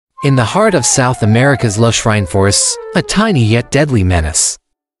In the heart of South America's lush rainforests, a tiny yet deadly menace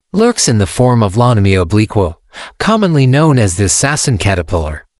lurks in the form of Lonomia obliqua, commonly known as the assassin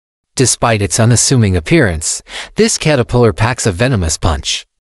caterpillar. Despite its unassuming appearance, this caterpillar packs a venomous punch,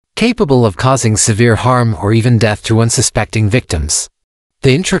 capable of causing severe harm or even death to unsuspecting victims.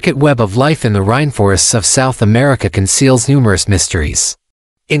 The intricate web of life in the rainforests of South America conceals numerous mysteries,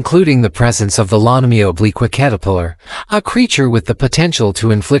 including the presence of the Lonomia obliqua caterpillar, a creature with the potential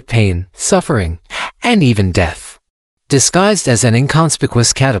to inflict pain, suffering, and even death. Disguised as an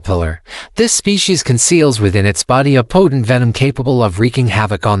inconspicuous caterpillar, this species conceals within its body a potent venom capable of wreaking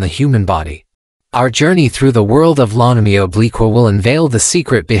havoc on the human body. Our journey through the world of Lonomia obliqua will unveil the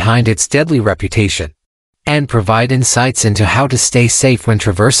secret behind its deadly reputation and provide insights into how to stay safe when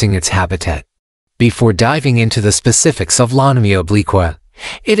traversing its habitat. Before diving into the specifics of Lonomia obliqua,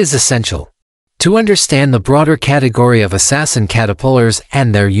 it is essential to understand the broader category of assassin caterpillars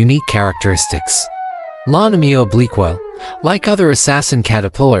and their unique characteristics. Lonomia obliqua, like other assassin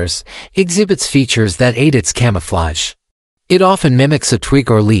caterpillars, exhibits features that aid its camouflage. It often mimics a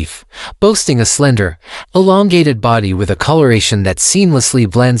twig or leaf, boasting a slender, elongated body with a coloration that seamlessly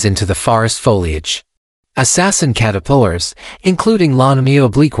blends into the forest foliage. Assassin caterpillars, including Lonomia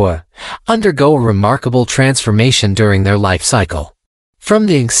obliqua, undergo a remarkable transformation during their life cycle. From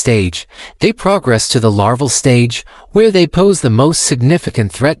the young stage, they progress to the larval stage, where they pose the most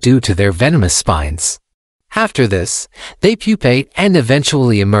significant threat due to their venomous spines. After this, they pupate and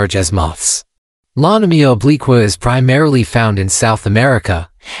eventually emerge as moths. Lonomia obliqua is primarily found in South America,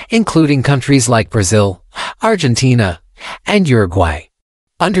 including countries like Brazil, Argentina, and Uruguay.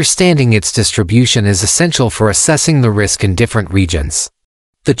 Understanding its distribution is essential for assessing the risk in different regions.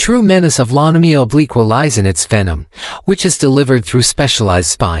 The true menace of Lonomia obliqua lies in its venom, which is delivered through specialized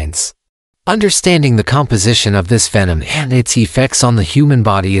spines. Understanding the composition of this venom and its effects on the human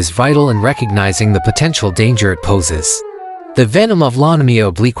body is vital in recognizing the potential danger it poses. The venom of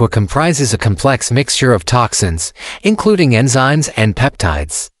Lonomia obliqua comprises a complex mixture of toxins, including enzymes and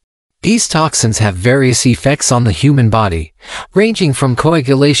peptides. These toxins have various effects on the human body, ranging from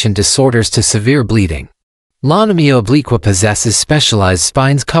coagulation disorders to severe bleeding. Lonomia obliqua possesses specialized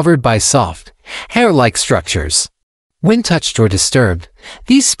spines covered by soft, hair-like structures. When touched or disturbed,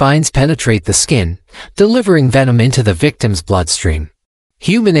 these spines penetrate the skin, delivering venom into the victim's bloodstream.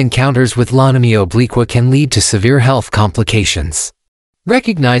 Human encounters with Lonomia obliqua can lead to severe health complications.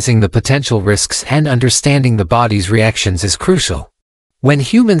 Recognizing the potential risks and understanding the body's reactions is crucial. When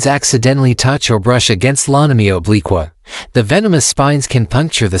humans accidentally touch or brush against Lonomia obliqua, the venomous spines can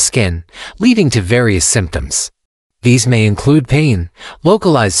puncture the skin, leading to various symptoms. These may include pain,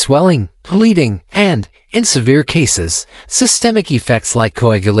 localized swelling, bleeding, and, in severe cases, systemic effects like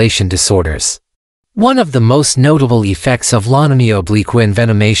coagulation disorders. One of the most notable effects of Lonomia obliqua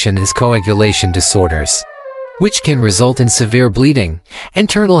envenomation is coagulation disorders, which can result in severe bleeding,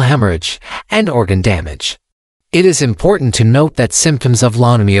 internal hemorrhage, and organ damage. It is important to note that symptoms of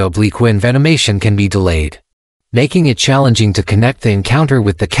Lonomia obliqua envenomation can be delayed, making it challenging to connect the encounter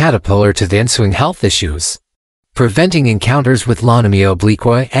with the caterpillar to the ensuing health issues. Preventing encounters with Lonomia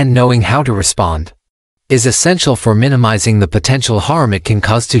obliqua and knowing how to respond is essential for minimizing the potential harm it can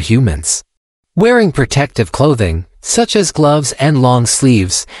cause to humans. Wearing protective clothing, such as gloves and long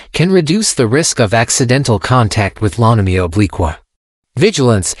sleeves, can reduce the risk of accidental contact with Lonomia obliqua.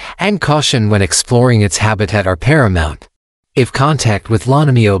 Vigilance and caution when exploring its habitat are paramount. If contact with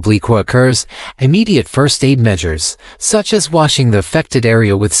Lonomia obliqua occurs, immediate first aid measures, such as washing the affected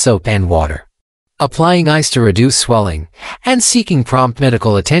area with soap and water, applying ice to reduce swelling, and seeking prompt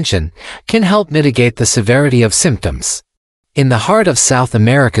medical attention, can help mitigate the severity of symptoms. In the heart of South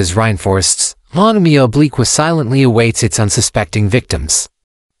America's rainforests, Lonomia obliqua silently awaits its unsuspecting victims.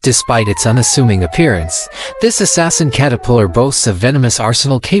 Despite its unassuming appearance, this assassin caterpillar boasts a venomous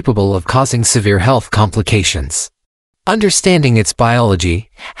arsenal capable of causing severe health complications. Understanding its biology,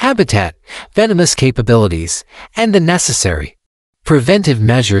 habitat, venomous capabilities, and the necessary preventive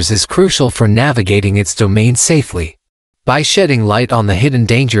measures is crucial for navigating its domain safely. By shedding light on the hidden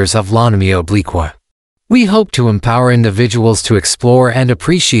dangers of Lonomia obliqua, we hope to empower individuals to explore and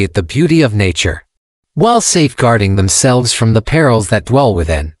appreciate the beauty of nature, while safeguarding themselves from the perils that dwell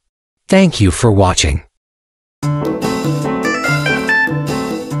within. Thank you for watching.